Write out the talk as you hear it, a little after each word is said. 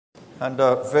And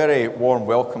a very warm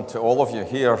welcome to all of you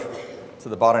here to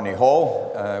the Barony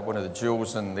Hall, one of the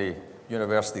jewels in the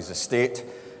university's estate,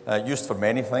 used for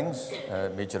many things,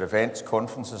 major events,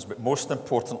 conferences, but most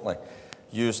importantly,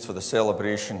 used for the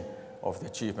celebration of the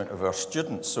achievement of our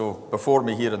students. So before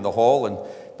me here in the hall and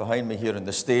behind me here on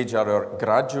the stage are our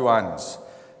graduands,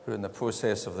 who in the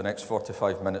process of the next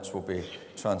 45 minutes will be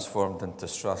transformed into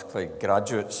Strathclyde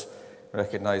graduates,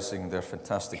 recognising their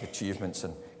fantastic achievements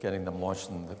and getting them launched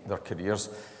in their careers.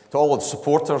 To all the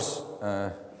supporters,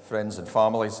 friends and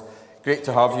families, great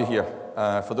to have you here.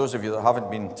 For those of you that haven't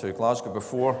been to Glasgow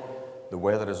before, the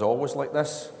weather is always like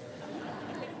this.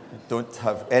 Don't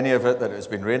have any of it that it's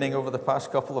been raining over the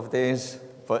past couple of days.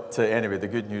 But anyway, the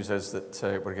good news is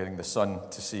that we're getting the sun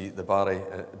to see the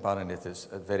barony at its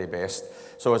very best.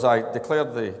 So as I declare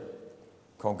the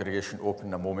congregation open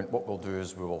in a moment, what we'll do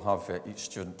is we will have each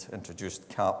student introduced,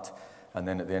 capped, and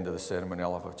then at the end of the ceremony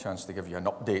I'll have a chance to give you an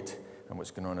update on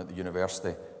what's going on at the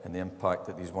university and the impact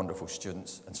that these wonderful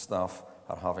students and staff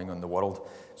are having on the world.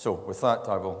 So with that,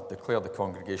 I will declare the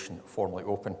congregation formally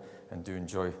open, and do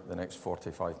enjoy the next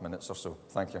 45 minutes or so.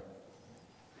 Thank you.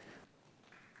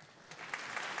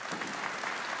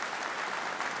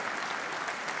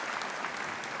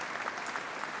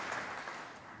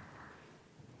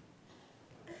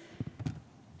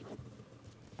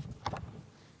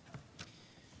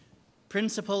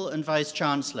 Principal and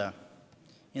Vice-Chancellor,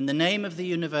 in the name of the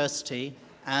University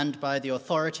and by the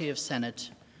authority of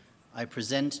Senate, I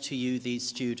present to you these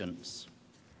students.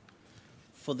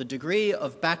 For the degree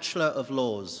of Bachelor of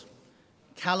Laws,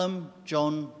 Callum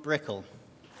John Brickell.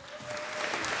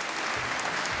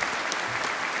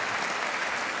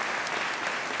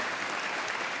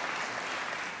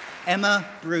 Emma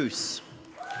Bruce.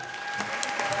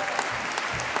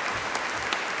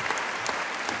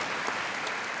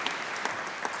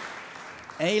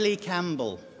 Ailey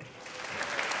Campbell.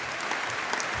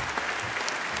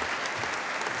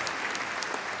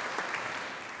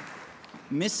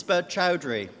 Misbah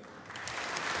Chowdhury.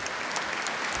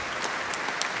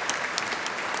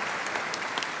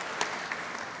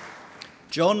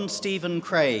 John Stephen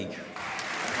Craig.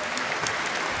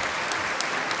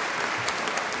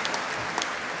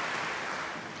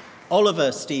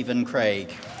 Oliver Stephen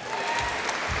Craig.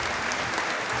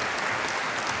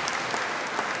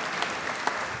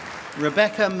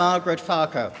 Rebecca Margaret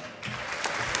Farker.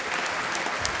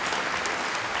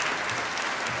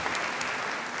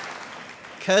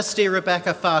 Kirsty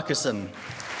Rebecca Farquharson.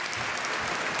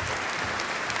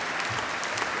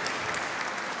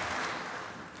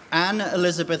 Anne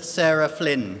Elizabeth Sarah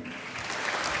Flynn.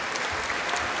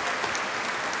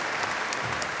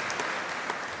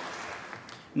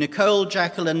 Nicole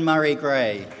Jacqueline Murray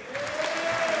Gray.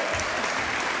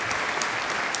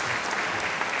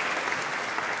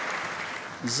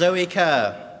 Zoe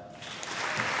Kerr.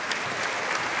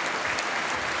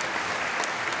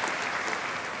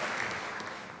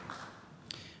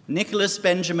 Nicholas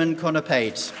Benjamin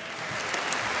Conopate.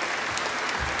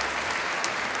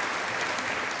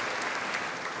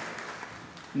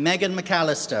 Megan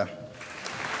McAllister.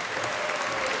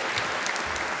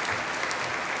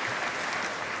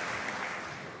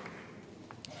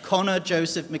 Connor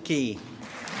Joseph McKee.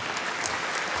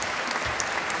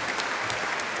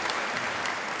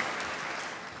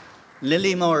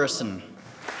 Lily Morrison.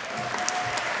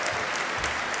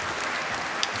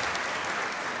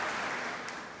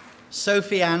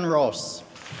 Sophie Ann Ross.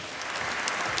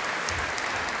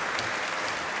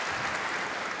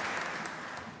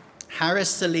 Harris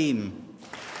Salim.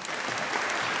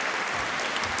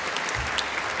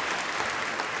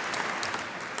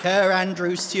 Kerr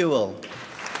Andrew Sewell.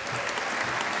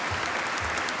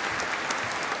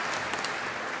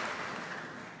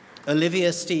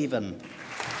 Olivia Stephen.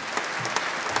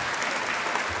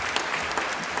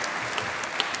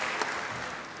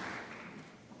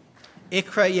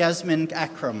 Ikra Yasmin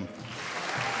Akram.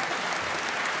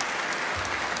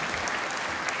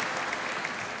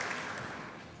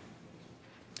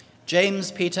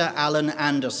 James Peter Allen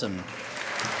Anderson.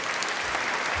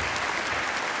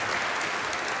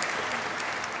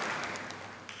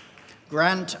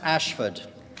 Grant Ashford.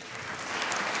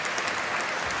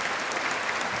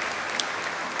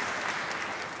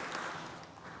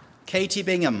 Katie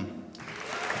Bingham.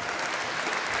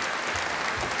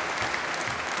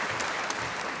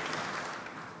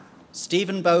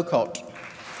 Stephen Bocott.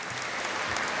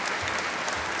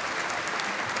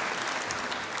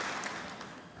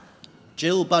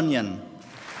 Jill Bunyan.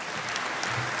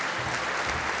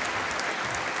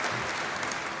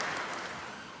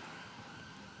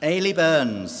 Ailey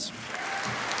Burns.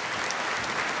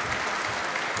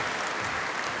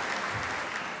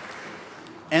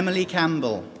 Emily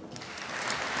Campbell.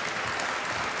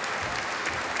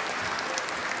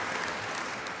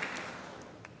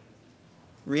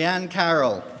 Rianne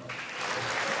Carroll.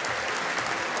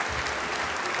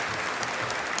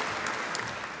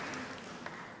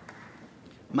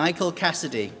 Michael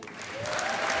Cassidy.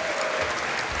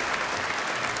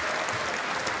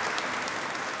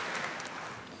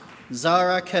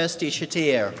 Zara Kirsty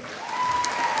Shatir.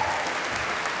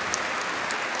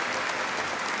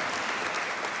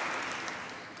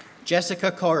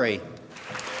 Jessica Corrie.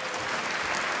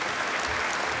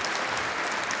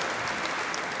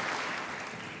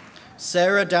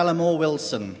 Sarah Dallimore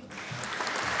Wilson.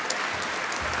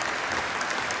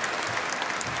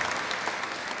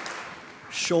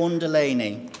 Sean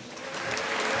Delaney.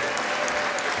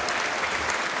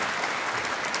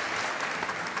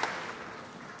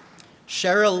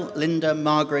 Cheryl Linda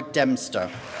Margaret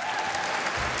Dempster.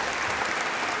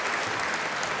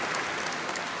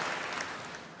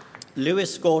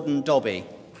 Lewis Gordon Dobby.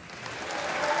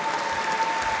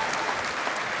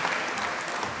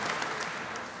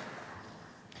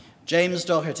 James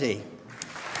Doherty.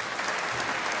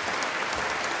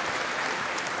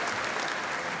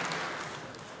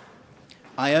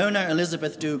 Iona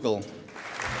Elizabeth Dougal.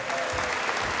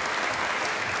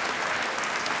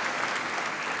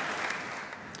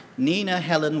 Nina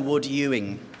Helen Wood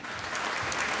Ewing.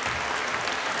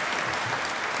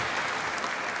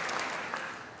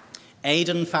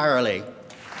 Aidan Farrelly.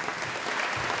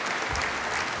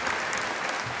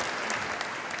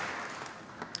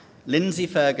 Lindsay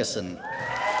Ferguson.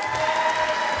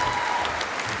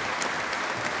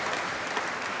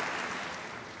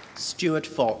 Stuart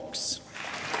Fox.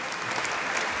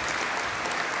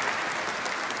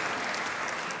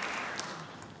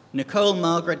 Nicole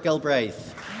Margaret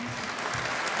Galbraith.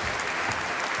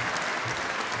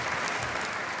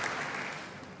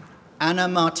 Anna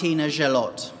Martina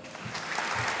Gelot.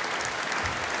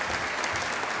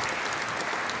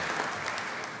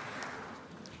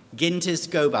 Gintis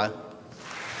Goba.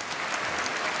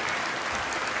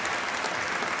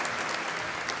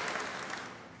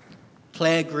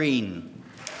 Claire Green.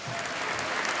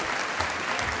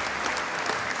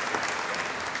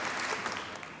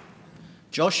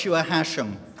 Joshua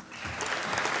Hashem.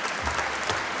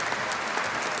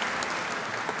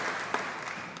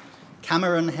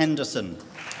 Cameron Henderson.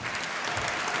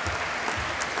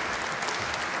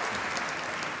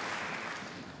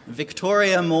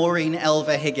 Victoria Maureen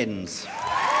Elva Higgins.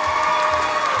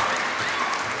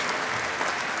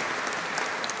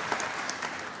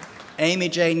 Amy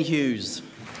Jane Hughes.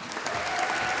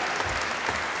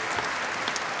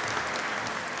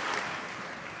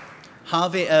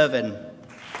 Harvey Irvin.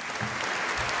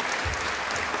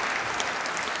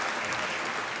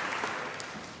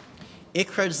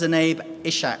 Ikra Zainab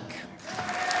Ishak.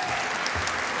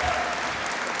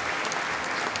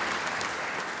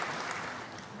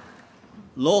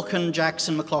 Lorcan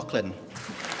Jackson McLaughlin.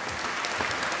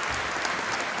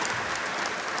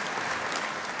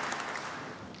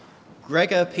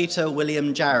 Gregor Peter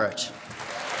William Jarrett.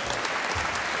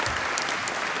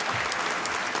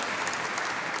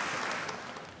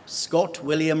 Scott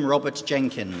William Robert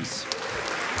Jenkins.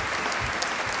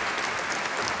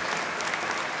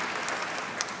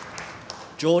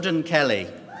 Jordan Kelly.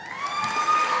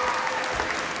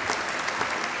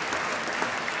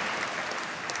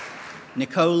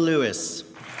 Nicole Lewis.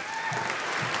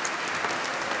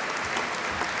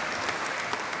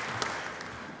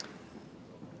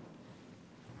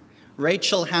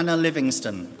 Rachel Hannah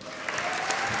Livingston.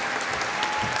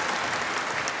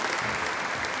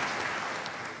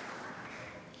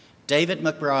 David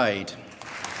McBride.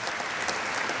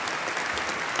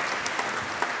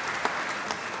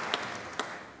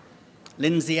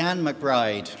 Lindsay Ann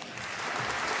McBride.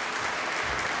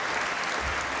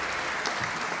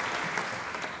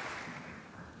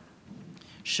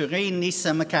 Shireen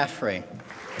Nisa McCaffrey.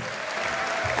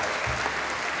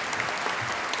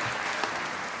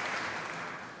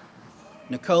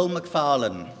 Nicole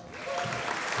McFarlane.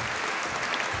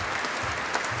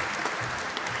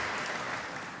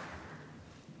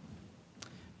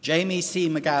 Jamie C.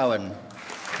 McGowan.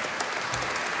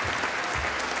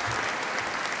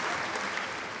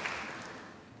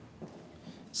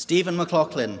 Stephen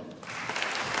McLaughlin.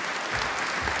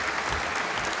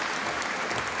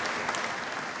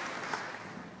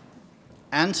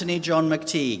 Anthony John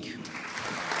McTeague.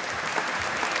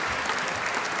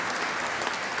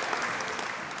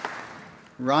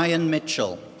 Ryan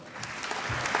Mitchell.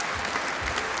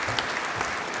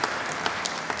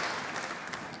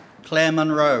 Claire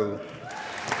Monroe.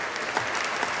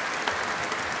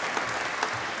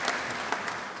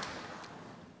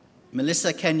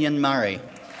 Melissa Kenyon Murray.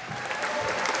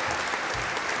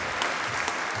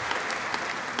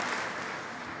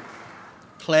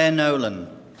 Claire Nolan.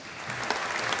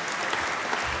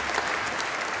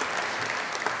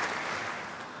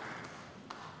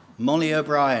 Molly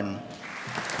O'Brien.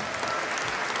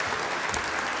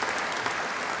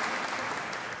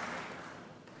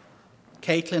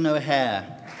 Caitlin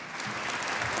O'Hare.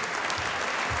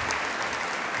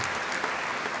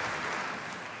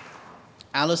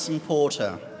 Alison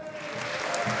Porter.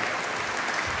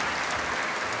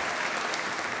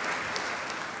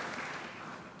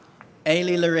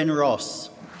 Ailey Lorraine Ross.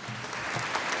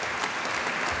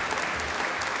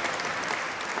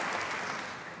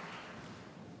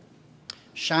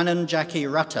 Shannon Jackie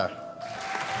Rutter.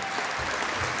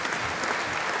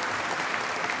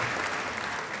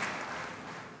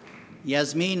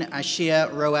 Yasmin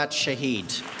Ashia Roat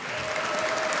Shahid.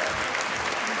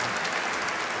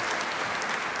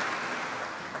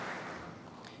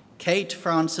 Kate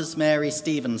Frances Mary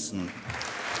Stevenson.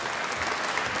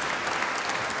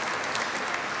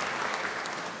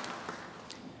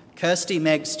 Kirsty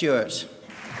Meg Stewart.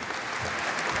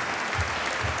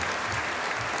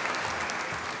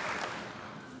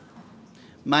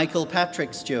 Michael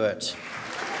Patrick Stewart.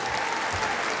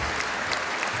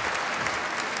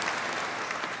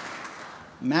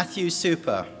 Matthew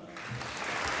Super.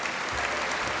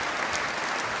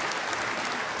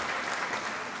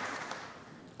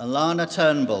 Alana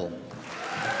Turnbull.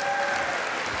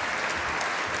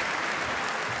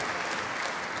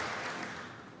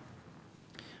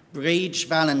 Breege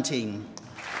Valentine.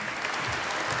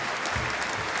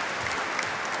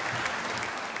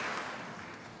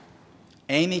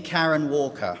 Amy Karen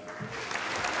Walker.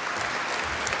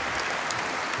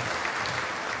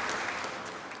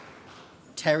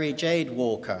 Terry Jade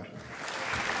Walker.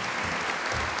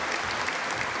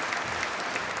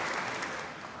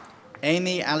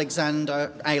 Amy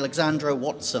Alexandra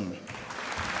Watson.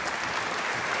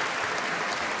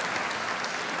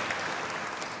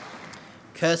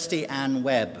 Kirsty Ann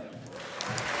Webb.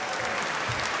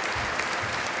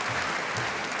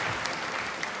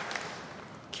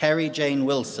 Kerry Jane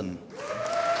Wilson.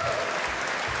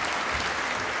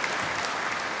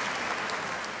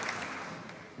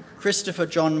 Christopher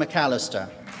John McAllister.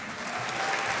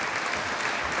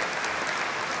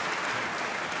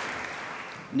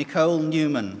 Nicole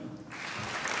Newman.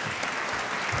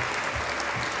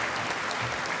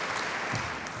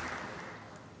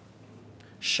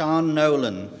 Sean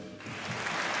Nolan.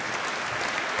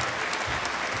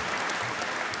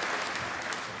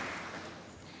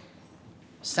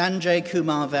 Sanjay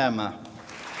Kumar Verma.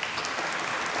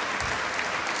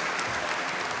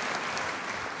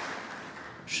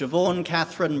 Siobhan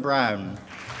Catherine Brown.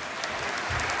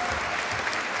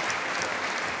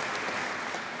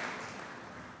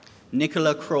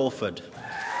 Nicola Crawford.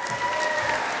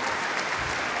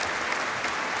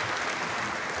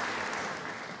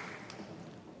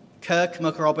 Kirk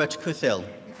McRobert Cuthill.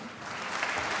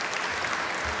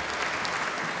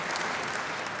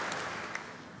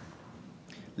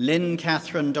 Lynn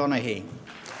Catherine Donaghy.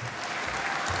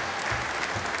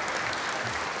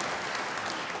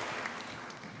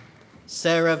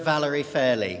 Sarah Valerie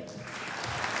Fairley.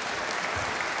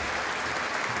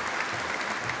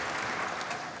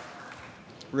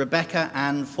 Rebecca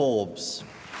Ann Forbes.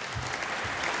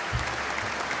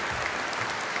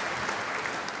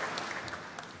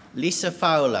 Lisa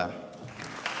Fowler.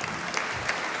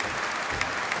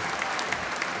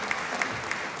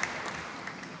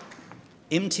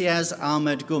 Imtiaz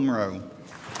Ahmed Gumro.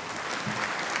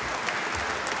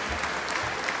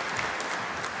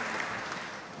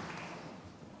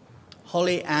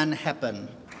 Holly Ann Hepburn.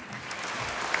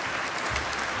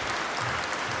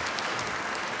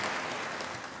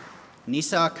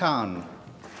 Nisa Khan.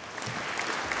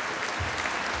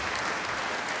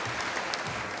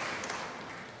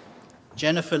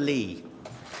 Jennifer Lee.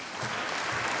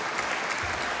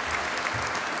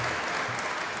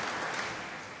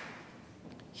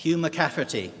 Hugh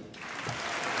McCafferty.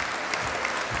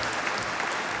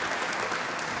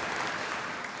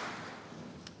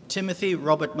 Timothy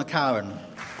Robert McCowan.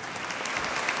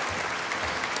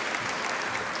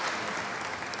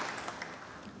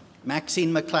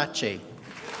 Maxine McClatchy.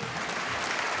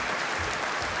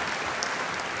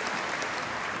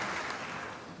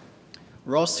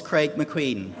 Ross Craig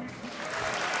McQueen.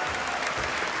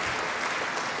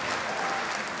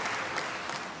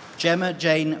 Gemma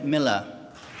Jane Miller.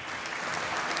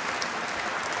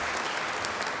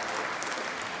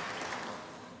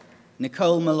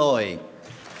 Nicole Malloy.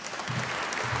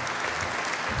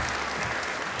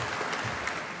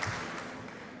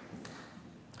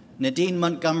 Nadine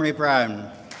Montgomery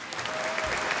Brown.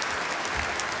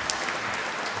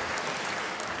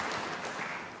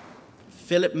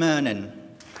 Philip Mernin.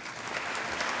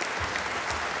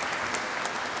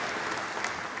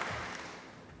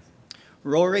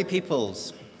 Rory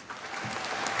Peoples.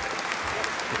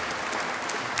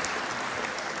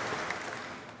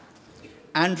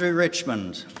 Andrew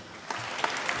Richmond.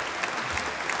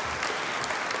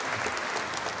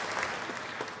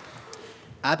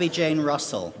 Abby Jane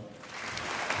Russell.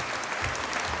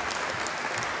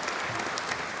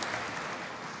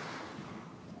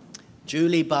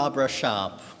 Julie Barbara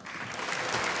Sharp.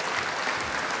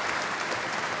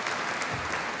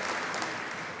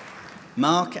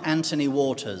 Mark Anthony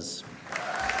Waters.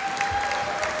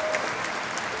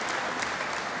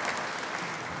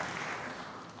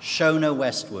 Shona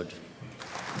Westwood.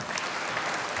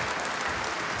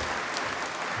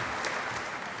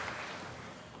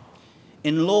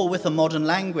 In law with a modern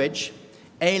language,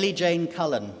 Ailey Jane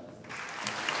Cullen.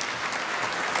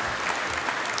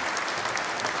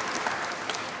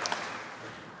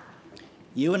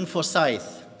 Ewan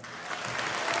Forsyth.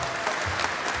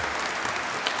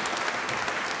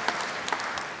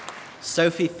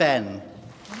 Sophie Fenn.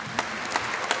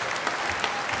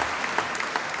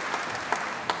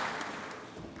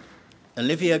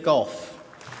 Olivia Goff.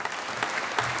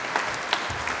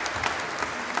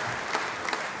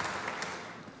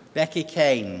 Becky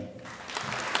Kane.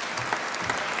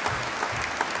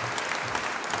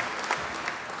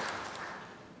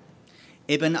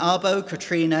 Ibn Arbo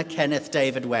Katrina Kenneth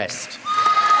David West.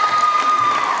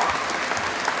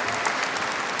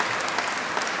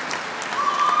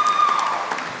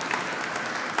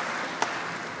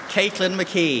 Caitlin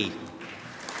McKee.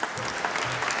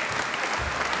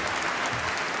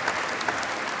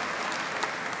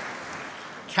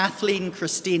 Kathleen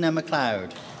Christina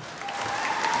MacLeod.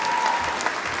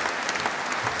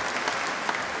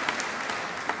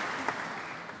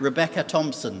 Rebecca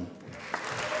Thompson.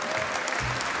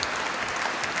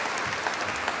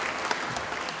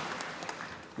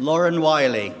 Lauren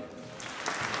Wiley.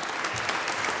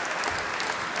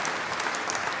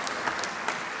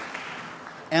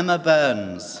 Emma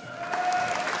Burns.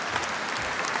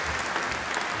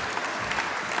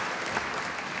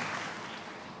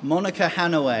 Monica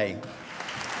Hanaway.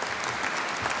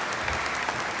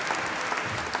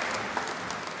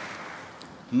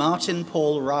 Martin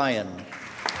Paul Ryan.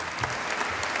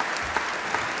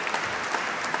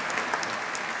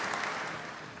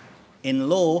 In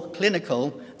law,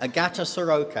 clinical, Agata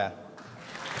Soroka.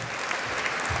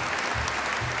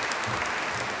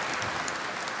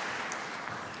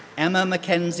 Emma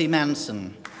Mackenzie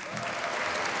Manson.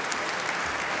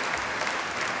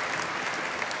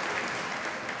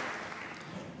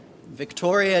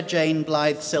 Victoria Jane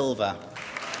Blythe Silva.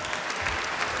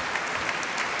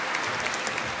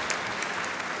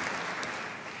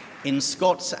 In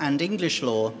Scots and English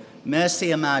law,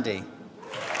 Mercy Amadi.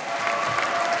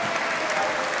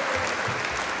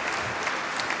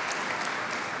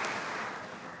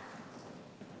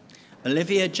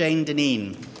 Olivia Jane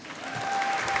Deneen.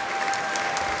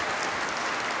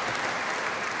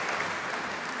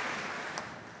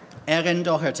 Erin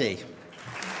Doherty.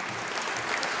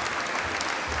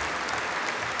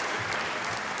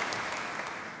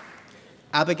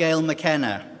 Abigail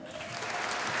McKenna.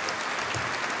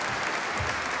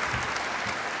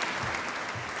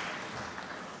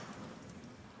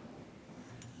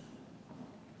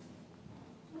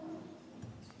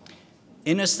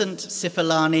 Innocent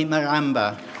Sifilani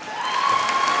Maramba.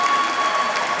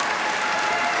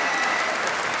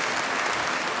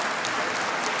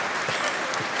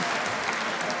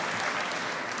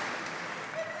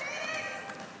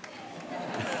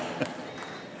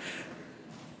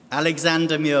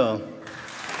 Alexander Muir.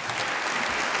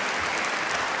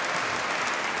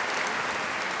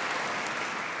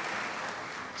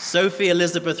 Sophie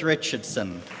Elizabeth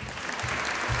Richardson.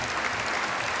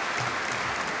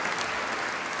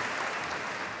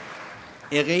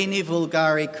 Irini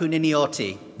Vulgari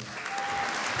Kuniniotti.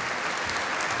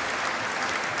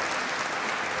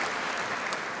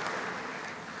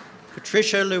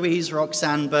 Patricia Louise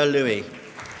Roxanne Berlouis.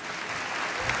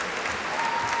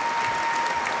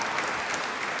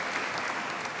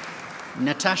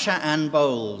 Natasha Ann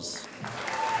Bowles.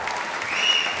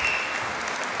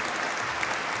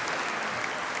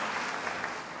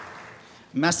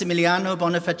 Massimiliano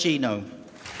Bonifacino.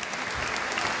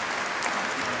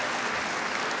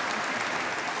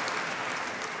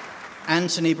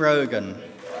 Anthony Brogan.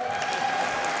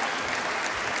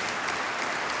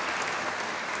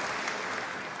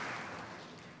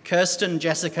 Kirsten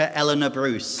Jessica Eleanor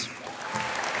Bruce.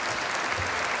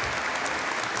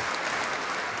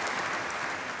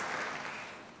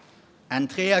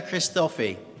 Andrea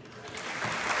Christofi.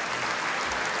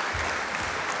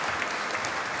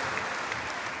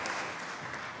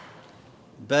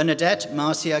 Bernadette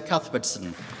Marcia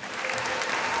Cuthbertson.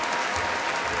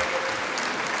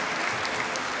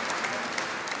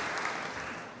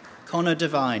 Connor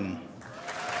Devine.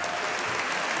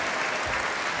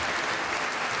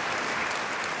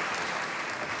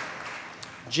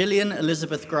 Gillian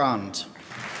Elizabeth Grant.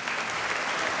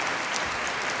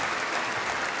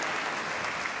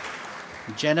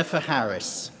 Jennifer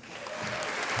Harris.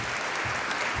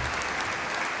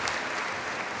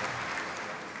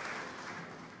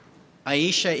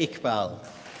 Aisha Iqbal.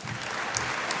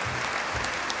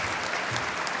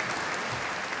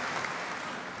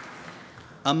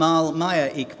 Amal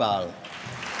Maya Iqbal.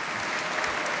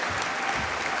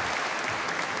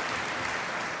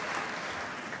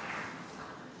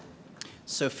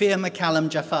 Sophia McCallum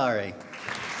Jafari.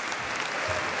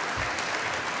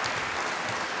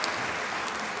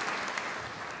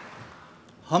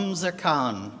 Hamza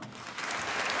Khan.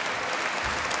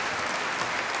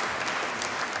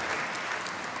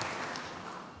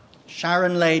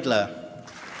 Sharon Laidler.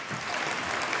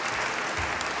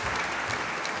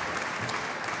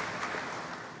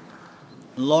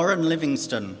 Lauren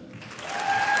Livingston.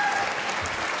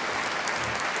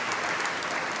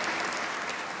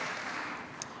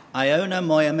 Iona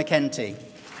Moya McKenty.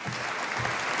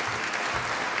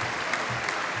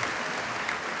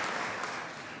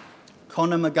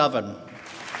 Connor McGovern.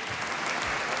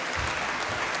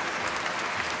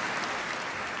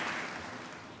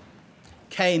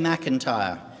 Kay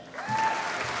McIntyre.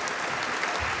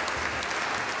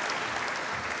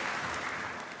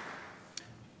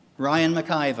 Ryan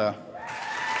McIver.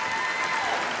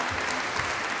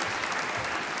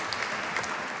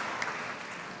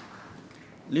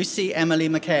 Lucy Emily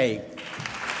McKay.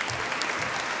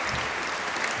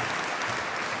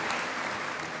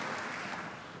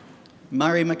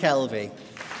 Murray McKelvey.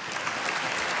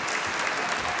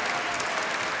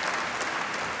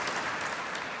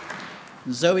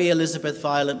 Zoe Elizabeth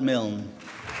Violet Milne.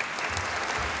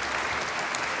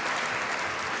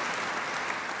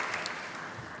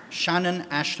 Shannon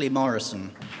Ashley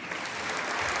Morrison.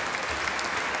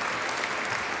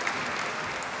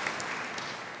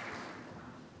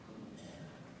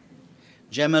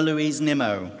 Gemma Louise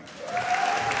Nimmo.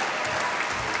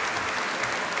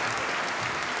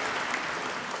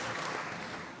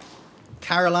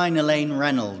 Caroline Elaine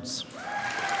Reynolds.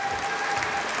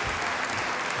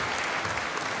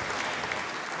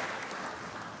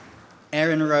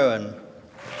 Erin Rowan.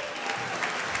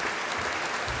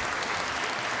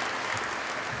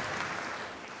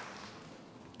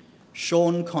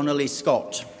 Sean Connolly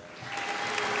Scott.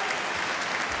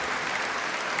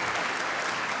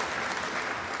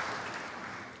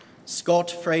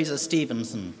 Scott Fraser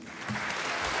Stevenson.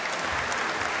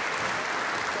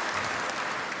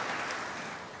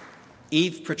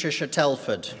 Eve Patricia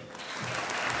Telford.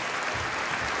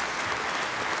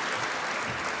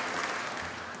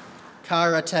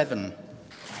 Cara Tevin.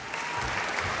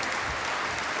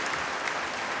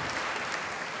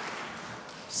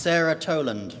 Sarah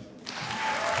Toland.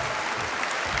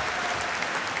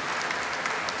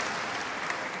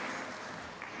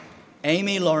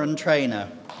 Amy Lauren Traynor.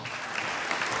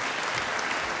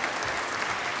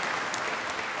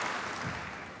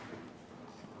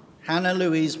 Hannah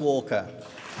Louise Walker.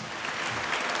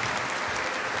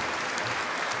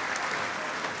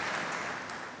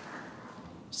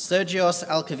 Sergios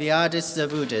Alcaviadis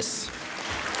Zavudis.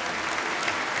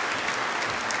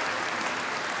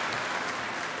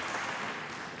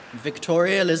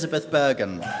 Victoria Elizabeth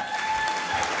Bergen.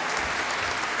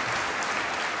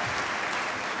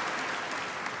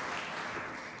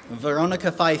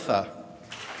 Veronica Pfeiffer.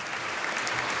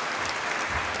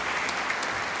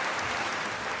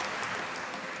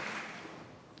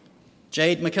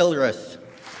 Jade McIlrath.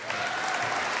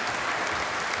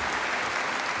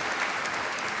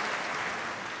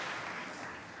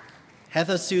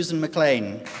 Heather Susan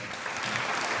McLean.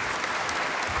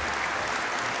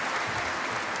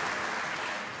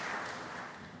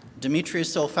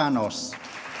 Demetrius Orfanos.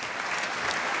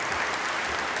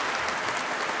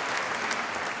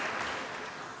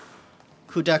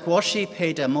 Kudakwashi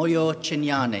Pedamoyo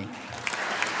Chinyani.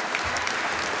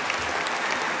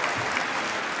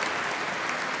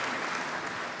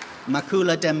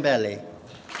 Makula Dembele.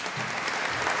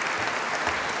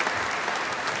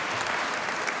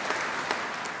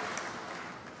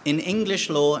 In English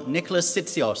law, Nicholas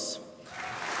Sitsios.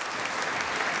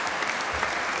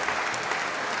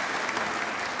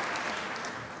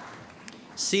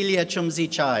 Celia Chumzi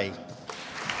Chai.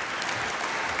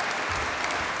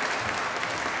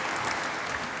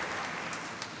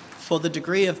 For the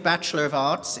degree of Bachelor of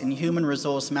Arts in Human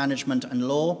Resource Management and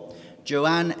Law,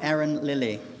 Joanne Erin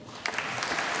Lilly.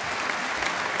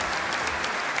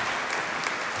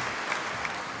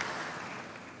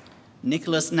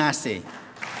 Nicholas Nassi.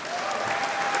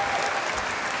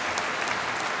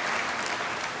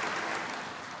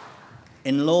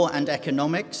 In Law and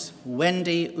Economics,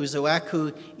 Wendy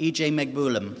Uzoaku Ije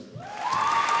Megbulam.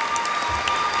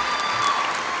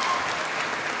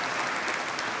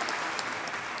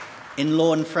 In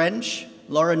Law and French,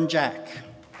 Lauren Jack.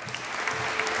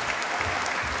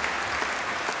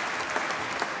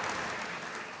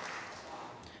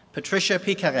 Patricia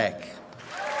Pikarek.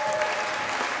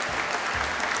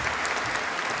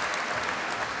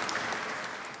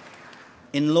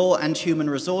 In Law and Human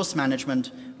Resource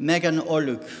Management, Megan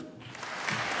Oluk.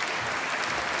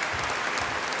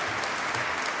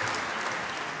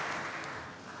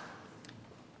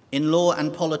 In Law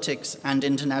and Politics and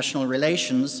International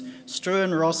Relations,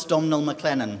 Struan Ross Domhnall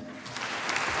McLennan.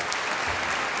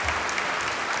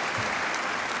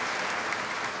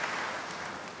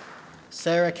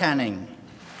 Sarah Canning.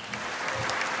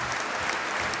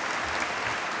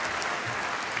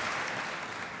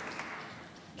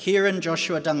 Kieran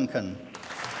Joshua Duncan.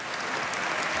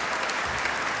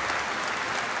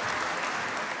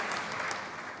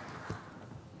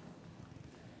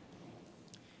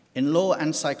 In Law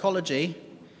and Psychology,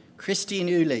 Christine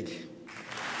Ulig.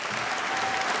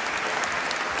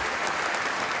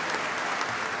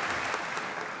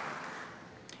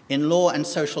 In Law and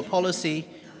Social Policy,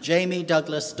 Jamie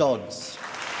Douglas Dodds.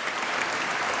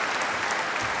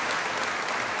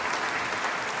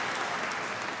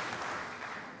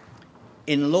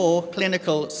 In Law,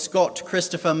 Clinical, Scott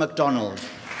Christopher MacDonald.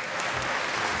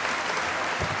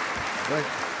 Right.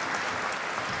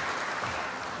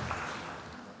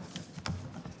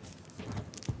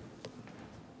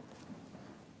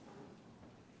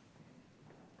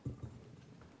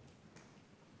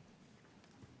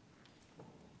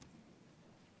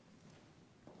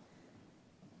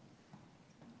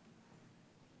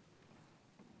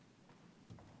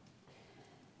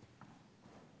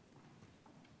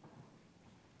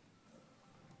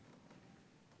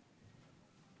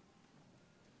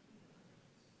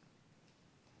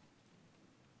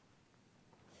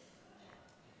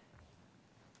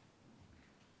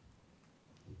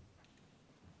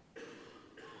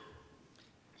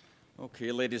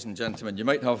 Okay, ladies and gentlemen, you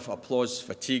might have applause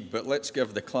fatigue, but let's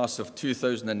give the class of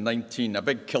 2019 a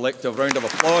big collective round of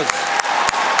applause.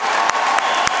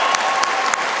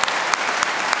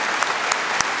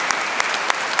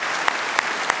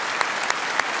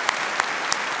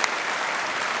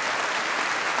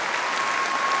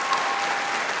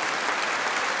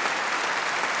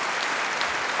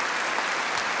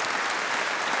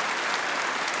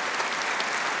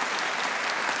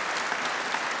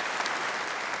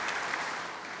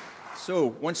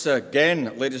 So, once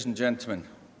again, ladies and gentlemen,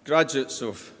 graduates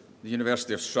of the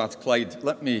University of Strathclyde,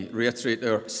 let me reiterate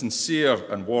our sincere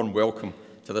and warm welcome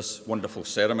to this wonderful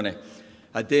ceremony.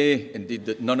 A day, indeed,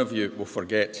 that none of you will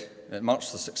forget. It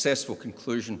marks the successful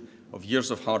conclusion of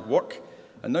years of hard work,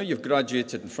 and now you've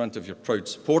graduated in front of your proud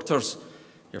supporters,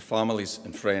 your families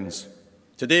and friends.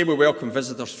 Today we welcome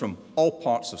visitors from all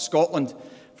parts of Scotland,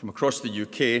 from across the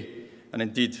UK, and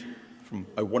indeed from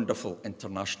a wonderful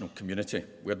international community.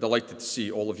 We're delighted to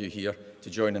see all of you here to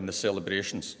join in the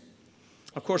celebrations.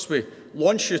 Of course, we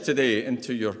launch you today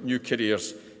into your new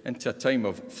careers, into a time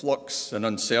of flux and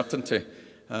uncertainty,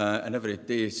 and every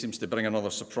day seems to bring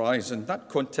another surprise, and that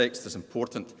context is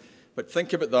important. But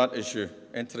think about that as you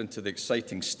enter into the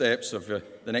exciting steps of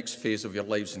the next phase of your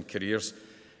lives and careers.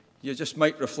 You just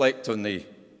might reflect on the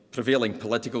prevailing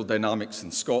political dynamics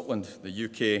in Scotland, the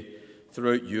UK,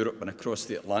 throughout Europe and across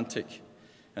the Atlantic.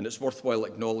 And it's worthwhile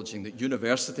acknowledging that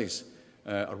universities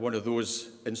are one of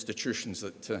those institutions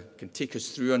that can take us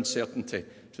through uncertainty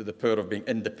through the power of being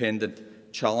independent,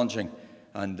 challenging,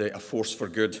 and a force for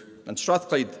good. And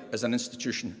Strathclyde is an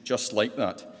institution just like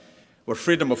that, where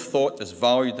freedom of thought is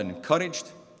valued and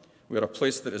encouraged. We are a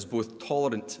place that is both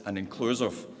tolerant and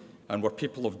inclusive, and where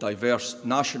people of diverse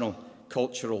national,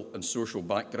 cultural, and social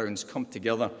backgrounds come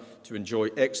together to enjoy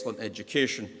excellent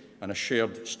education and a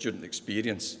shared student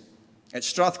experience. At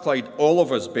Strathclyde, all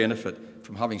of us benefit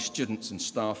from having students and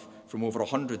staff from over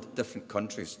 100 different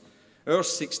countries.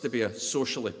 Ours seeks to be a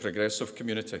socially progressive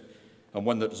community, and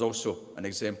one that is also an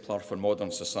exemplar for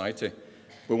modern society.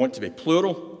 We want to be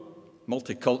plural,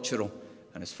 multicultural,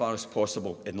 and as far as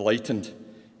possible, enlightened.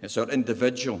 It's our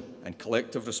individual and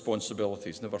collective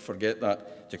responsibilities, never forget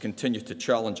that, to continue to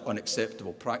challenge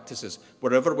unacceptable practices,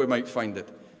 wherever we might find it,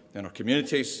 in our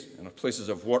communities, in our places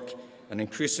of work, and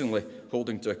increasingly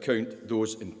holding to account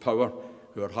those in power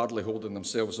who are hardly holding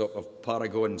themselves up as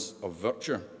paragons of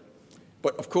virtue.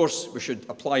 But of course, we should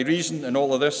apply reason in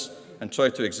all of this and try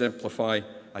to exemplify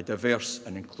a diverse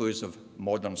and inclusive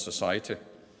modern society.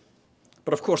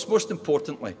 But of course, most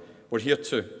importantly, we're here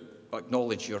to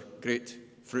acknowledge your great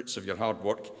fruits of your hard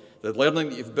work, the learning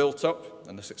that you've built up,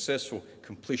 and the successful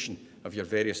completion of your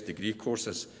various degree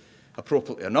courses.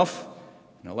 Appropriately enough,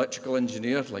 an electrical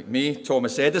engineer like me,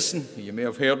 Thomas Edison, who you may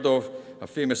have heard of, a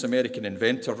famous American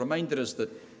inventor, reminded us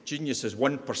that genius is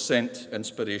 1%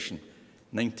 inspiration,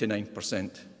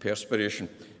 99% perspiration.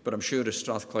 But I'm sure as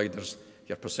Strathclyders,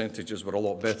 your percentages were a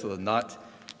lot better than that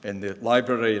in the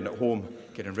library and at home,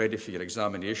 getting ready for your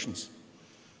examinations.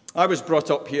 I was brought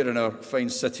up here in our fine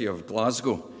city of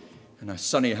Glasgow, in a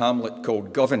sunny hamlet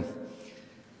called Govan.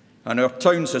 And our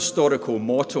town's historical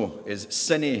motto is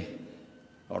sine,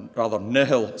 or rather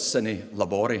nihil sine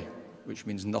labore, which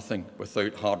means nothing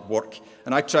without hard work.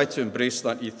 And I try to embrace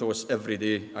that ethos every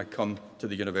day I come to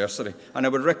the university. And I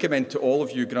would recommend to all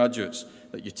of you graduates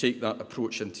that you take that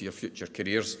approach into your future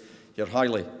careers. You're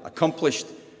highly accomplished,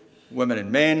 women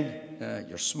and men,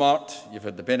 you're smart, you've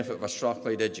had the benefit of a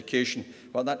Strathclyde education,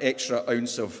 but that extra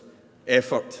ounce of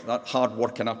effort, that hard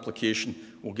work and application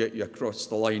will get you across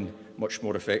the line much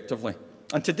more effectively.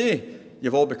 And today,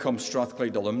 you've all become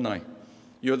Strathclyde alumni.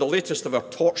 You're the latest of our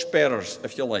torchbearers,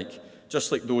 if you like,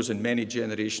 just like those in many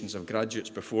generations of graduates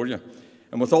before you.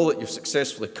 And with all that you've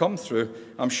successfully come through,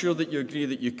 I'm sure that you agree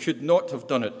that you could not have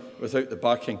done it without the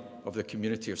backing of the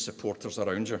community of supporters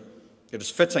around you. It is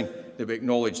fitting that we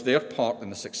acknowledge their part in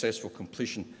the successful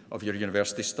completion of your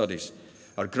university studies.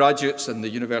 Our graduates and the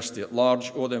university at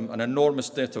large owe them an enormous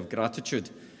debt of gratitude.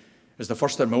 As the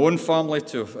first in my own family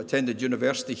to have attended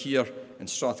university here in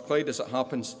Strathclyde, as it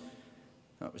happens,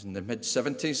 that was in the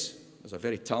mid-70s. I was a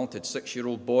very talented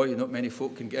 6-year-old boy. Not many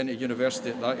folk can get into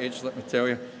university at that age, let me tell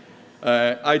you.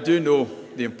 I do know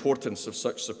the importance of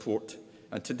such support.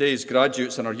 And today's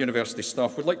graduates and our university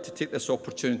staff would like to take this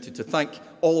opportunity to thank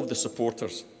all of the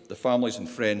supporters, the families and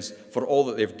friends, for all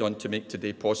that they've done to make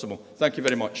today possible. Thank you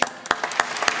very much.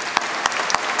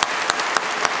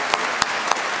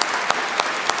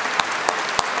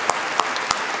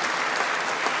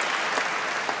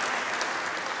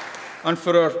 And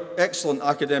for our excellent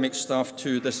academic staff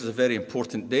too, this is a very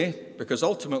important day because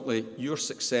ultimately your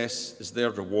success is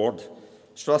their reward.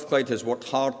 Strathclyde has worked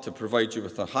hard to provide you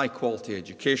with a high-quality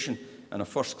education and a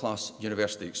first-class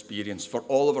university experience for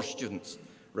all of our students,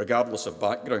 regardless of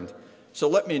background. So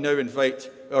let me now invite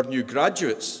our new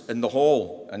graduates in the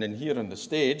hall and in here on the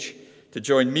stage to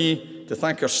join me to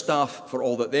thank our staff for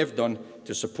all that they've done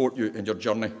to support you in your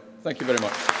journey. Thank you very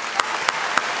much.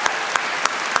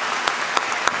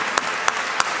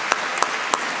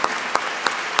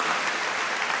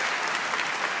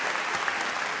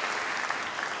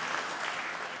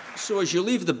 So as you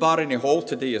leave the Barony Hall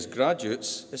today as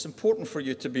graduates, it's important for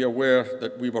you to be aware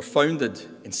that we were founded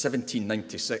in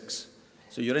 1796.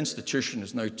 So your institution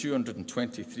is now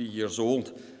 223 years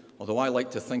old, although I like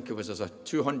to think of us as a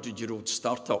 200-year-old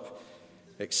startup,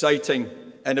 exciting,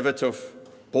 innovative,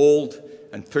 bold,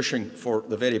 and pushing for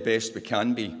the very best we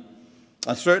can be.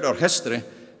 And throughout our history,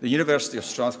 the University of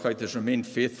Strathclyde has remained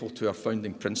faithful to our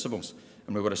founding principles,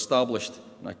 and we were established,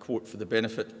 and I quote, for the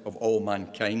benefit of all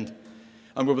mankind.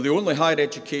 And we were the only higher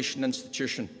education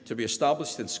institution to be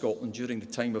established in Scotland during the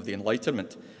time of the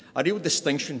Enlightenment, a real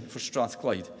distinction for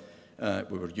Strathclyde.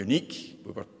 We were unique,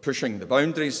 we were pushing the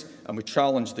boundaries, and we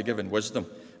challenged the given wisdom.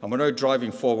 And we're now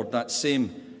driving forward that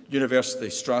same university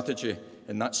strategy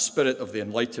in that spirit of the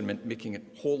Enlightenment, making it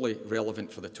wholly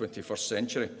relevant for the 21st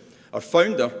century. Our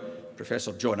founder,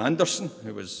 Professor John Anderson,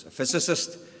 who was a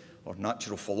physicist, or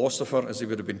natural philosopher, as he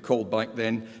would have been called back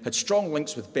then, had strong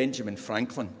links with Benjamin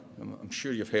Franklin, whom I'm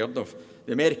sure you've heard of,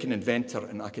 the American inventor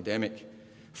and academic.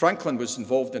 Franklin was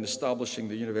involved in establishing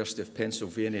the University of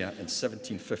Pennsylvania in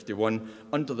 1751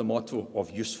 under the motto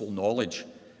of useful knowledge,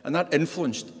 and that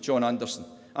influenced John Anderson.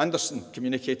 Anderson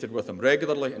communicated with him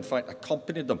regularly, in fact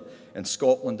accompanied him in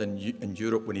Scotland and in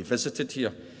Europe when he visited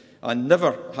here, and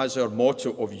never has our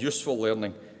motto of useful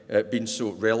learning been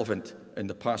so relevant in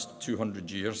the past 200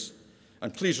 years.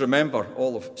 And please remember,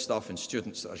 all of staff and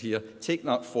students that are here, take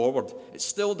that forward. It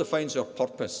still defines our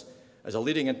purpose as a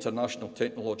leading international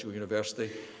technological university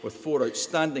with 4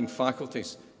 outstanding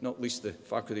faculties, not least the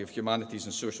Faculty of Humanities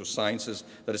and Social Sciences,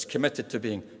 that is committed to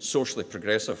being socially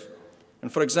progressive.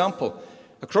 And for example,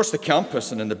 across the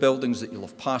campus and in the buildings that you'll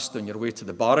have passed on your way to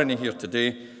the Barony here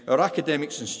today, our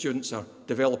academics and students are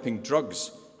developing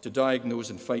drugs to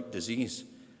diagnose and fight disease.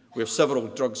 We have several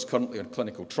drugs currently on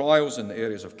clinical trials in the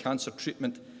areas of cancer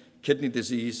treatment, kidney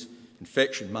disease,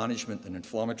 infection management and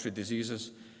inflammatory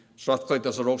diseases.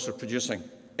 Strathclyders are also producing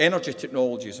energy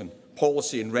technologies and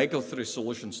policy and regulatory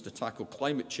solutions to tackle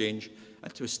climate change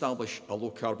and to establish a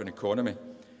low-carbon economy.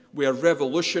 We are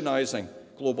revolutionising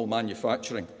global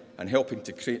manufacturing and helping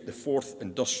to create the fourth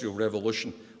industrial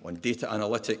revolution on data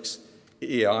analytics,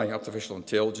 AI, artificial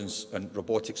intelligence, and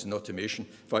robotics and automation.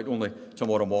 In fact, only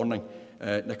tomorrow morning,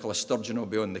 Nicola Sturgeon will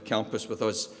be on the campus with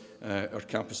us, our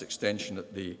campus extension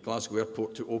at the Glasgow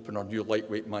Airport, to open our new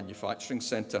lightweight manufacturing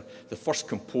centre, the first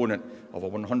component of a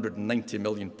 £190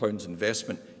 million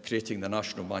investment creating the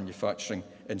National Manufacturing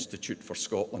Institute for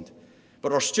Scotland.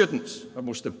 But our students, our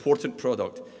most important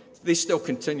product, they still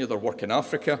continue their work in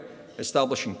Africa,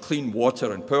 establishing clean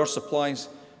water and power supplies,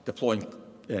 deploying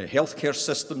healthcare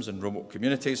systems in remote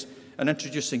communities, and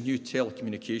introducing new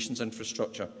telecommunications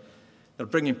infrastructure. They're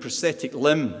bringing prosthetic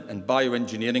limb and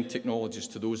bioengineering technologies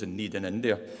to those in need in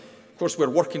India. Of course, we're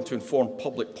working to inform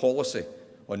public policy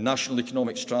on national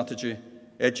economic strategy,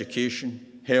 education,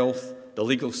 health, the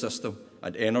legal system,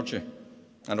 and energy.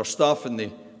 And our staff in the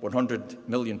 £100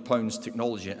 million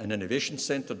Technology and Innovation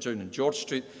Centre down in George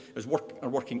Street are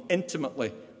working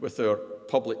intimately with our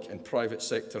public and private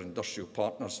sector industrial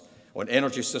partners on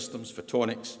energy systems,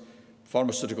 photonics,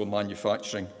 pharmaceutical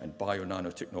manufacturing, and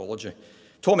bio-nanotechnology.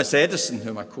 Thomas Edison,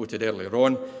 whom I quoted earlier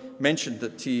on, mentioned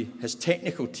that his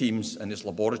technical teams in his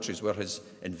laboratories were his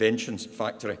inventions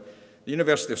factory. The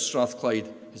University of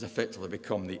Strathclyde has effectively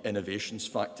become the innovations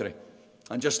factory.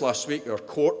 And just last week, our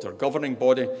court, our governing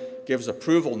body, gave us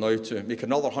approval now to make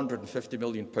another £150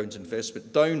 million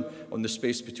investment down on the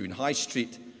space between High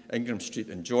Street, Ingram Street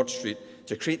and George Street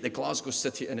to create the Glasgow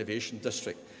City Innovation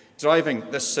District, driving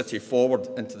this city forward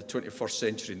into the 21st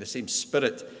century in the same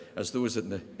spirit as those at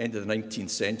the end of the 19th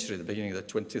century, the beginning of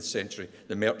the 20th century,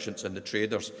 the merchants and the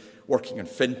traders, working in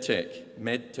fintech,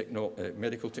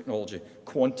 medical technology,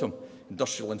 quantum,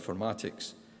 industrial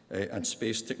informatics, and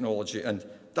space technology. And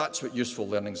that's what useful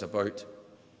learning is about.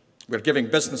 We're giving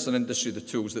business and industry the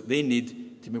tools that they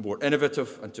need to be more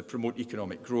innovative and to promote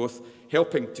economic growth,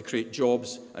 helping to create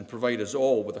jobs and provide us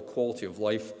all with a quality of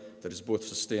life that is both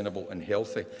sustainable and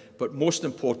healthy. But most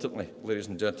importantly, ladies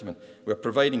and gentlemen, we're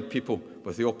providing people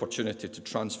with the opportunity to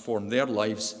transform their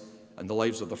lives and the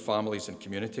lives of their families and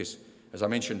communities. As I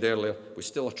mentioned earlier, we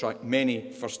still attract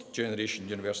many first-generation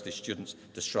university students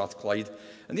to Strathclyde.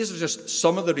 And these are just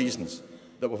some of the reasons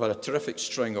that we've had a terrific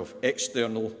string of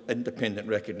external, independent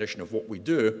recognition of what we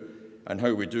do and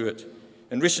how we do it.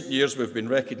 In recent years, we've been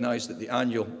recognised at the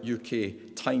annual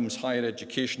UK Times Higher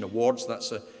Education Awards.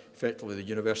 That's effectively the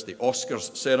University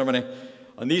Oscars ceremony.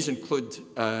 And these include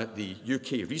the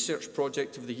UK Research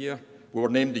Project of the Year. We were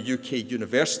named the UK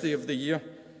University of the Year,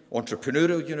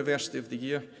 Entrepreneurial University of the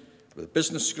Year, the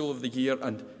Business School of the Year,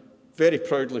 and very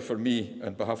proudly for me,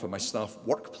 on behalf of my staff,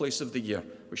 Workplace of the Year,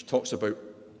 which talks about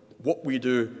what we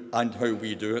do and how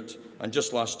we do it. And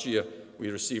just last year,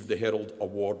 we received the Herald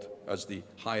Award as the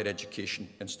Higher Education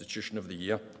Institution of the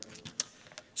Year.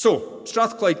 So,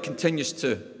 Strathclyde continues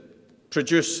to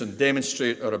produce and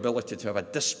demonstrate our ability to have a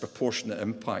disproportionate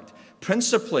impact,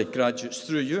 principally, graduates,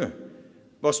 through you.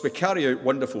 Whilst we carry out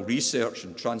wonderful research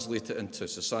and translate it into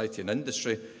society and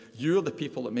industry, you're the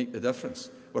people that make the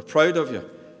difference. We're proud of you.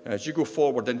 As you go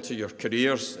forward into your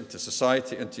careers, into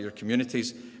society, into your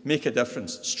communities, make a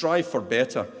difference, strive for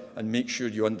better, and make sure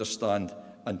you understand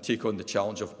and take on the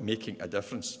challenge of making a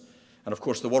difference. And of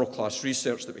course, the world-class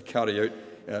research that we carry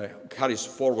out carries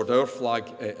forward our flag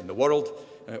in the world.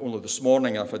 Only this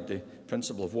morning, I've had the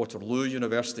principal of Waterloo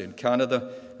University in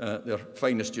Canada, their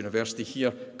finest university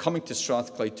here, coming to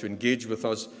Strathclyde to engage with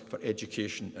us for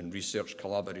education and research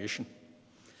collaboration.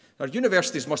 Our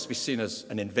universities must be seen as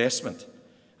an investment.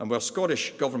 And while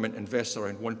Scottish Government invests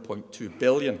around £1.2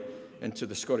 billion into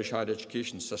the Scottish higher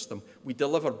education system, we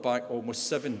deliver back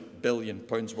almost £7 billion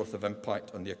worth of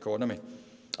impact on the economy.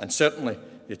 And certainly,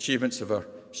 the achievements of our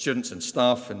students and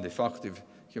staff in the Faculty of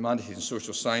Humanities and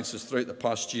Social Sciences throughout the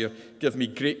past year give me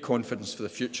great confidence for the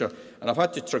future. And I've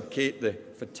had to truncate the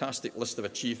fantastic list of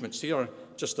achievements. Here are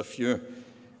just a few.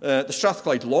 The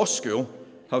Strathclyde Law School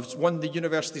has won the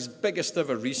university's biggest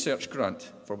ever research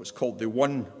grant for what's called the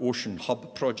One Ocean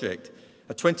Hub project,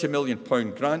 a £20 million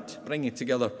grant bringing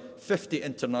together 50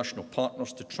 international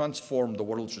partners to transform the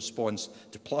world's response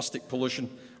to plastic pollution,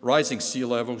 rising sea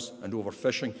levels and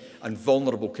overfishing, and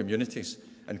vulnerable communities,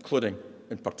 including,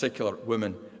 in particular,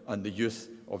 women and the youth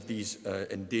of these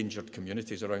endangered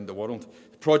communities around the world.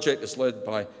 The project is led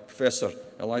by Professor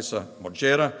Elisa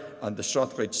Morgera and the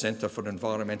Strathclyde Centre for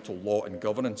Environmental Law and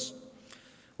Governance.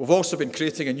 We've also been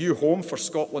creating a new home for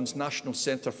Scotland's National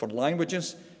Centre for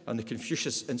Languages and the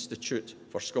Confucius Institute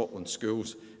for Scotland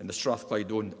Schools in the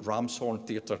Strathclyde-owned Ramshorn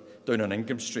Theatre down on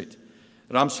Ingham Street.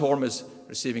 Ramshorn is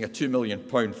receiving a £2 million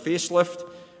facelift.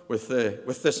 With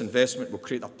this investment, we'll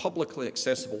create a publicly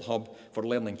accessible hub for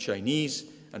learning Chinese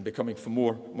and becoming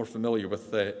more familiar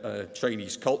with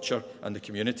Chinese culture and the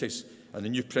communities. And the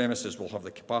new premises will have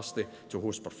the capacity to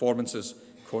host performances,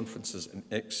 conferences and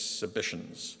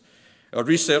exhibitions. Our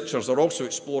researchers are also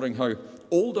exploring how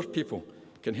older people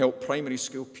can help primary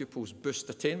school pupils boost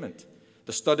attainment.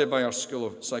 The study by our School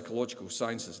of Psychological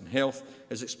Sciences and Health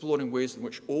is exploring ways in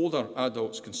which older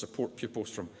adults can support pupils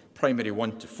from primary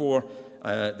 1 to 4,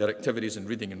 their activities in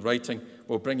reading and writing,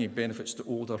 while bringing benefits to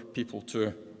older people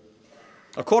too.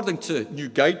 According to new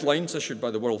guidelines issued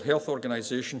by the World Health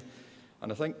Organization,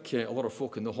 and I think a lot of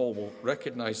folk in the hall will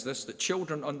recognise this, that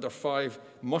children under 5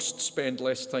 must spend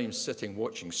less time sitting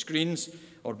watching screens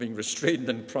or being restrained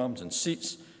in prams and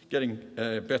seats, getting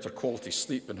better quality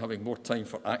sleep and having more time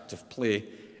for active play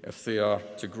if they are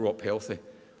to grow up healthy.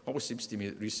 Always seems to me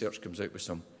that research comes out with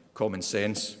some common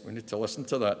sense. We need to listen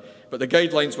to that. But the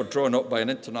guidelines were drawn up by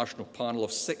an international panel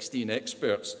of 16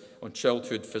 experts on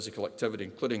childhood physical activity,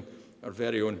 including our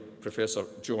very own Professor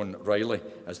John Riley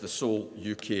as the sole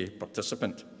UK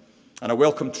participant. And a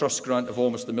Wellcome Trust grant of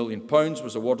almost £1 million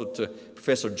was awarded to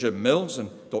Professor Jim Mills and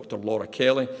Dr Laura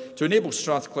Kelly to enable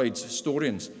Strathclyde's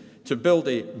historians to build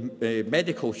a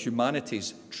medical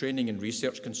humanities training and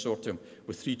research consortium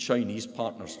with 3 Chinese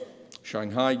partners,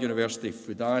 Shanghai University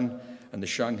Fudan and the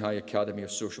Shanghai Academy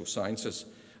of Social Sciences.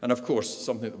 And of course,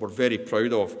 something that we're very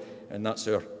proud of, and that's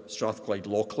our Strathclyde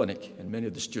Law Clinic. And many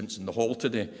of the students in the hall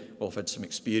today will have had some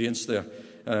experience there.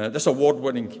 This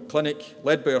award-winning clinic,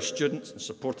 led by our students and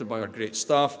supported by our great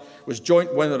staff, was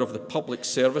joint winner of the Public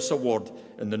Service Award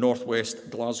in the North West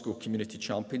Glasgow Community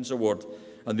Champions Award.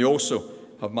 And they also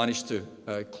have managed to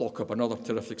clock up another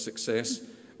terrific success,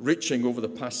 reaching over the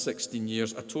past 16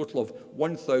 years a total of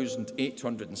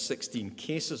 1,816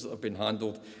 cases that have been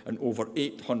handled and over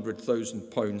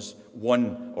 £800,000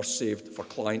 won or saved for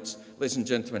clients. Ladies and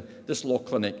gentlemen, this law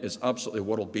clinic is absolutely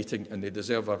world-beating and they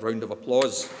deserve a round of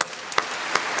applause.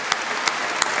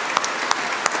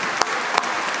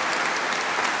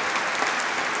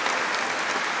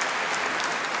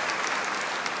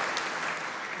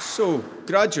 So,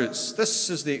 graduates,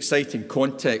 this is the exciting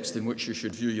context in which you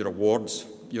should view your awards.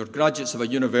 You're graduates of a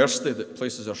university that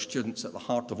places our students at the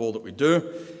heart of all that we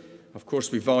do. Of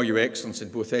course, we value excellence in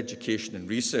both education and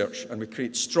research, and we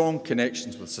create strong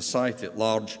connections with society at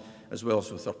large, as well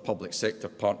as with our public sector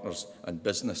partners and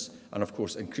business, and of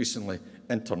course, increasingly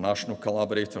international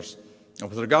collaborators. And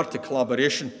with regard to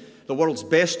collaboration, the world's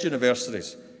best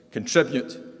universities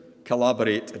contribute,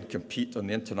 collaborate, and compete on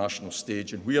the international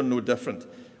stage, and we are no different,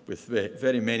 with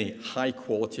very many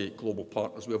high-quality global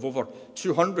partners. We have over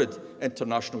 200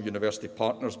 international university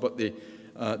partners, but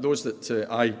those that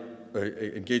I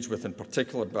engage with in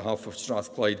particular on behalf of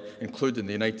Strathclyde include in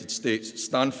the United States,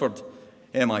 Stanford,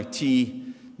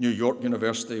 MIT, New York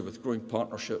University, with growing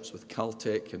partnerships with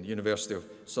Caltech and the University of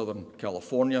Southern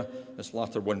California, this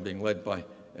latter one being led by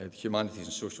Humanities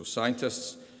and Social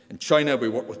Scientists. In China, we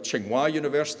work with Tsinghua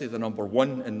University, the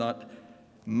 #1 in that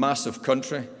massive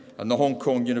country, and the Hong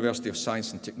Kong University of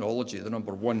Science and Technology, the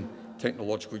 #1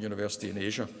 technological university in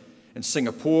Asia. In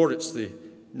Singapore, it's the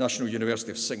National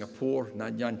University of Singapore,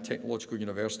 Nanyang Technological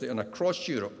University, and across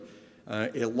Europe,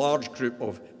 a large group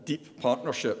of deep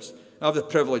partnerships. I have the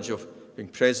privilege of being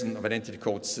president of an entity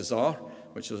called CESAR,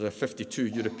 which is 52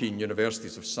 European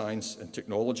universities of science and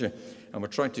technology, and we're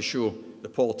trying to show the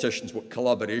politicians what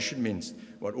collaboration means,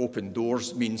 what open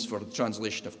doors means for the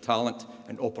translation of talent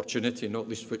and opportunity, not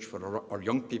least which for our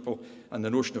young people, and the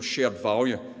notion of shared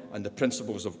value and the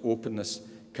principles of openness,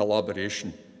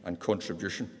 collaboration and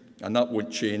contribution. And that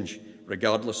won't change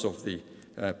regardless of the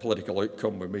political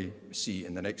outcome we may see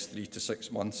in the next 3 to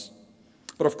 6 months.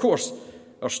 But of course,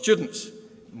 our students,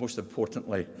 most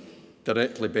importantly,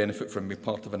 directly benefit from being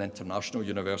part of an international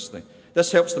university.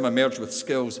 This helps them emerge with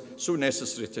skills so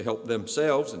necessary to help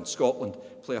themselves and Scotland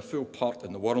play a full part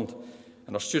in the world.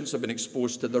 And our students have been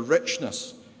exposed to the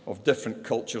richness of different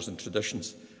cultures and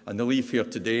traditions, and they leave here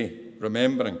today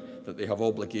remembering that they have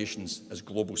obligations as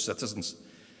global citizens.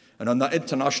 And on that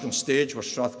international stage where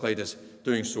Strathclyde is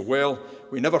doing so well,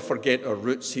 we never forget our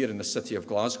roots here in the city of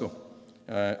Glasgow.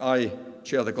 I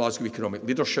chair the Glasgow Economic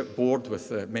Leadership Board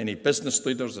with many business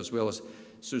leaders, as well as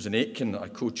Susan Aitken, that I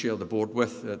co-chair the board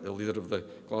with, the leader of the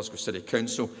Glasgow City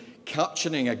Council,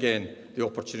 captioning again the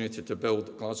opportunity to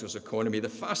build Glasgow's economy, the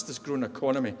fastest growing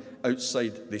economy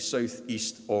outside the south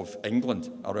east of England,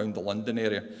 around the London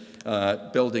area,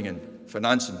 building in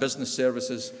finance and business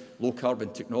services,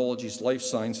 low-carbon technologies, life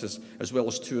sciences, as well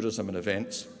as tourism and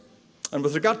events. And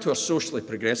with regard to our socially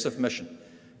progressive mission,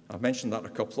 I've mentioned that a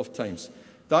couple of times,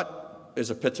 that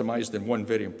is epitomised in one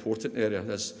very important area,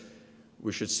 as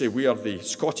we should say we are the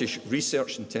Scottish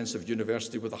research-intensive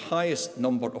university with the highest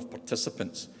number of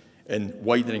participants in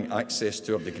widening access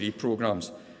to our degree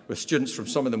programmes, with students from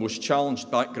some of the most challenged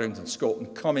backgrounds in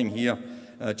Scotland coming here.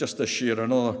 Just this year,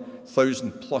 another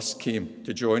 1,000 plus came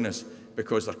to join us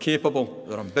because they're capable,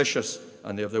 they're ambitious,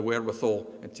 and they have the wherewithal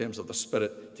in terms of the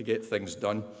spirit to get things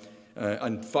done.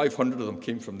 And 500 of them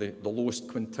came from the lowest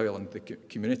quintile in the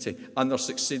community, and they're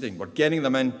succeeding. We're getting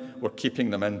them in, we're keeping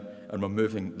them in, and we're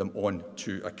moving them on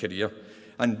to a career.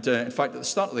 And in fact, at the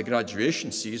start of the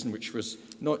graduation season, which was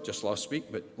not just last week,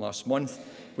 but last month,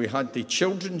 we had the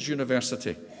Children's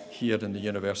University here in the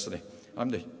university. I'm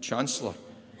the Chancellor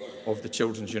of the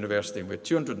Children's University, and we had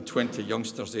 220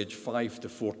 youngsters aged 5 to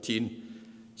 14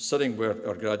 sitting where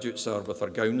our graduates are with their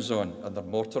gowns on and their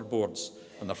mortarboards,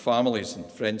 and their families and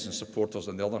friends and supporters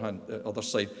on the other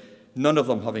side, none of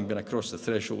them having been across the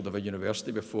threshold of a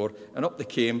university before. And up they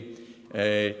came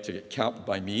to get capped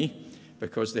by me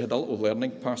because they had a little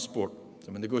learning passport.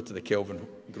 So when they go to the Kelvin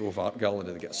Grove Art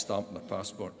Gallery, they get a stamp on their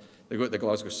passport. They go to the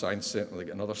Glasgow Science Centre, they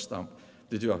get another stamp.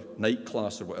 They do a night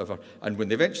class or whatever. And when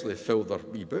they eventually fill their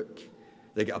wee book,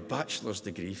 they get a bachelor's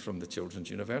degree from the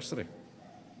Children's University.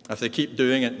 If they keep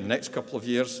doing it in the next couple of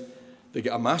years, they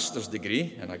get a master's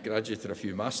degree, and I graduated a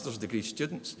few master's degree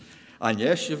students. And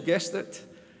yes, you've guessed it,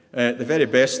 the very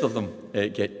best of them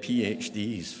get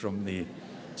PhDs from the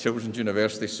Children's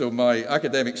University. So my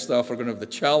academic staff are going to have the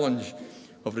challenge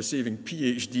of receiving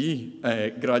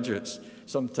PhD graduates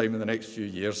sometime in the next few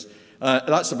years.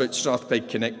 That's about Strathclyde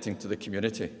connecting to the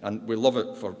community, and we love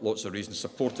it for lots of reasons,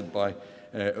 supported by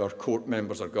our court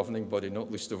members, our governing body,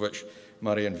 not least of which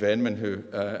Marion Venman, who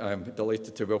I'm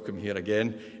delighted to welcome here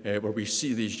again, where we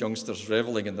see these youngsters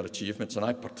revelling in their achievements. And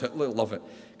I particularly love it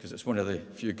because it's one of the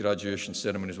few graduation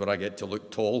ceremonies where I get to look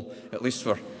tall, at least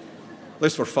for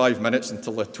 5 minutes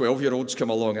until the 12-year-olds come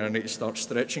along and I need to start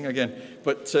stretching again.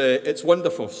 But it's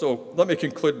wonderful. So let me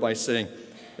conclude by saying,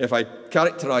 if I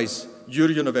characterise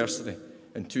your university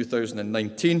in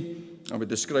 2019, I would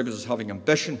describe it as having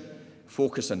ambition,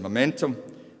 focus and momentum,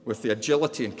 with the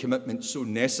agility and commitment so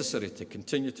necessary to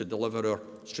continue to deliver our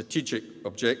strategic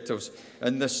objectives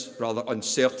in this rather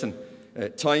uncertain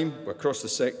time across the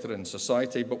sector and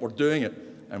society, but we're doing it,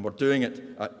 and we're doing it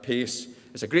at pace.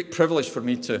 It's a great privilege for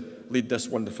me to lead this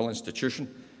wonderful institution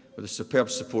with the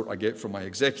superb support I get from my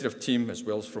executive team, as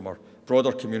well as from our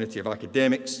broader community of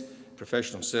academics,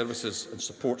 professional services and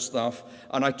support staff.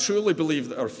 And I truly believe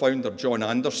that our founder, John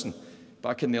Anderson,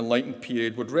 back in the Enlightened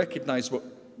period, would recognise what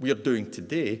we are doing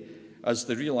today as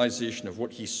the realisation of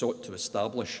what he sought to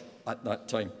establish at that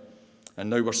time. And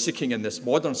now we're seeking in this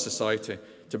modern society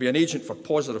to be an agent for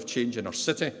positive change in our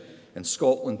city, in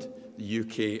Scotland, the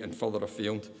UK and further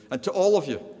afield. And to all of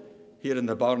you here in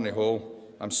the Barony Hall,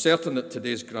 I'm certain that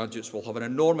today's graduates will have an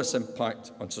enormous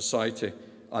impact on society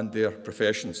and their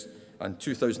professions, and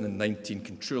 2019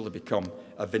 can truly become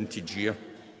a vintage year.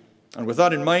 And with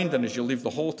that in mind, and as you leave the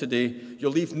hall today,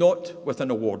 you'll leave not with an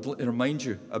award. Let me remind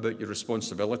you about your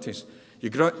responsibilities. You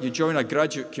join a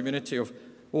graduate community of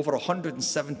over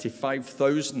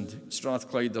 175,000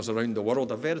 Strathclyders around the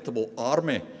world, a veritable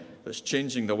army that's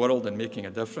changing the world and making a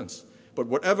difference. But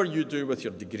whatever you do with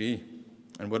your degree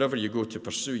and wherever you go to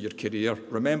pursue your career,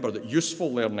 remember that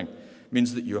useful learning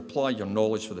means that you apply your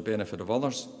knowledge for the benefit of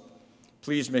others.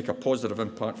 Please make a positive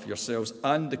impact for yourselves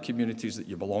and the communities that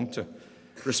you belong to.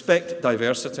 Respect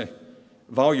diversity,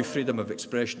 value freedom of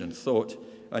expression and thought,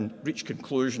 and reach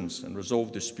conclusions and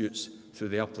resolve disputes through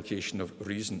the application of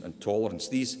reason and tolerance.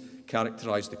 These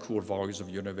characterise the core values of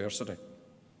university.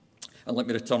 And let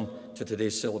me return to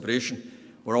today's celebration.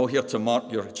 We're all here to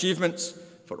mark your achievements.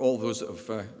 For all those that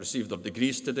have received their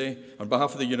degrees today, on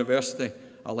behalf of the university,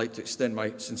 I'd like to extend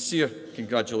my sincere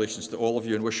congratulations to all of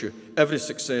you and wish you every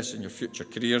success in your future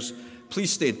careers.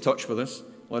 Please stay in touch with us.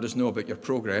 Let us know about your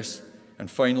progress. And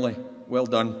finally, well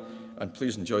done, and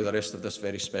please enjoy the rest of this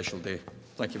very special day.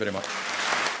 Thank you very much.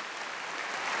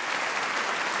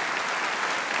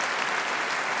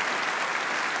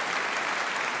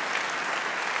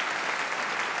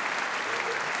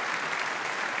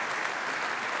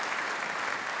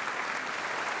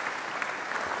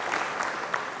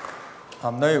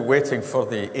 I'm now waiting for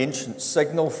the ancient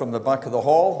signal from the back of the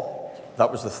hall.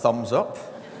 That was the thumbs up,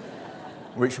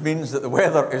 which means that the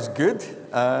weather is good.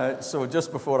 So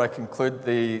just before I conclude,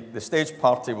 the stage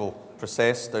party will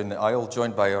process down the aisle,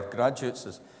 joined by our graduates,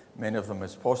 as many of them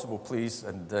as possible, please,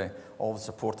 and all the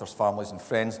supporters, families and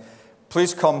friends.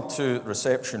 Please come to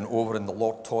reception over in the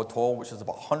Lord Todd Hall, which is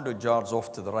about 100 yards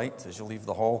off to the right as you leave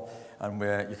the hall, and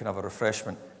you can have a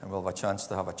refreshment, and we'll have a chance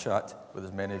to have a chat with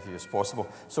as many of you as possible.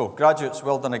 So, graduates,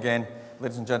 well done again.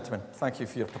 Ladies and gentlemen, thank you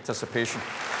for your participation.